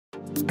Hi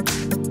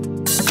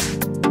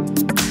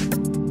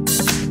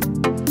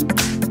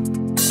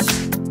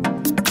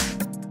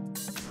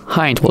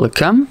and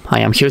welcome. I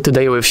am here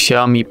today with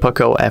Xiaomi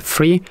POCO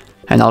F3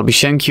 and I'll be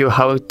showing you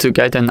how to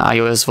get an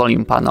iOS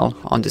volume panel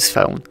on this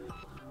phone.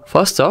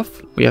 First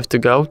off, we have to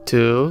go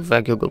to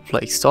the Google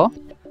Play Store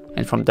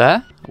and from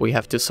there we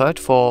have to search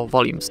for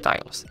volume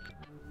styles.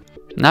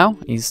 Now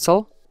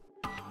install.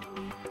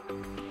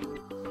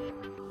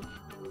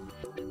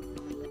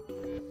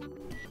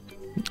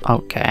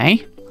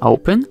 Okay,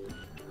 open.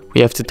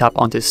 We have to tap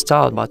on the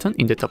start button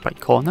in the top right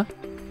corner.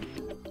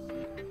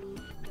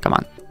 Come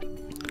on.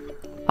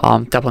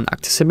 Tap on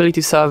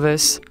Accessibility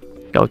Service,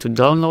 go to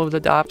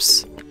Downloaded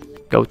Apps,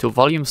 go to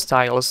Volume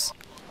Styles,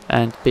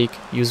 and pick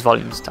Use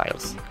Volume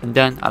Styles, and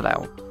then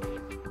Allow.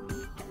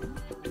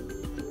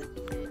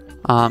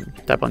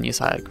 Tap on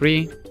Yes, I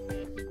agree.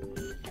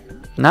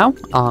 Now,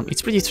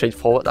 it's pretty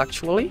straightforward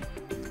actually.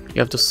 You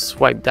have to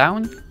swipe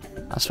down,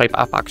 swipe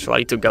up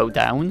actually to go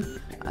down,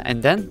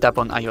 and then tap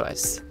on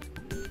iOS.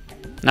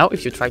 Now,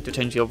 if you try to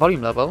change your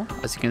volume level,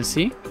 as you can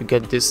see, you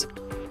get this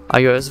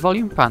iOS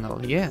volume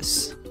panel,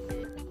 yes.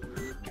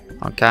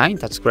 Okay,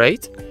 that's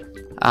great.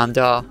 And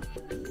there are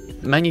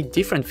many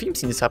different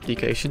themes in this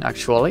application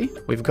actually.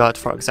 We've got,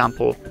 for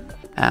example,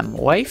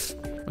 Wave,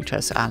 which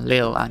has a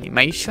little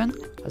animation,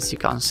 as you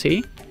can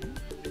see.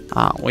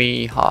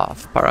 We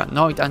have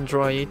Paranoid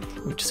Android,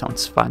 which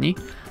sounds funny,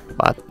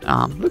 but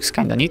looks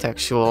kinda neat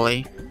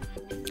actually.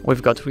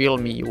 We've got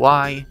Realme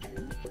UI,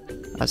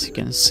 as you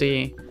can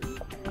see.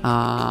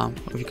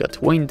 We've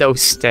got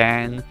Windows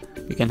 10.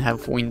 We can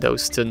have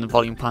Windows 10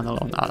 volume panel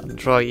on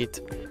Android.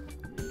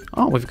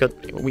 Oh,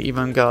 we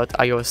even got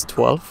iOS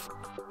 12.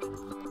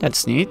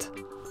 That's neat.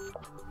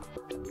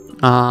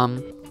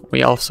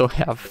 We also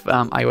have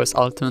iOS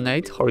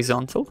Alternate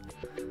Horizontal.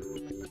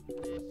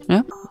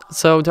 Yeah,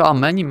 so there are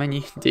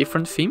many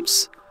different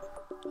themes.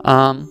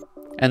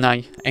 And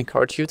I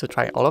encourage you to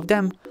try all of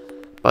them.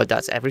 But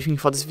that's everything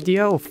for this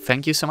video.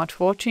 Thank you so much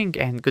for watching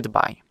and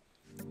goodbye.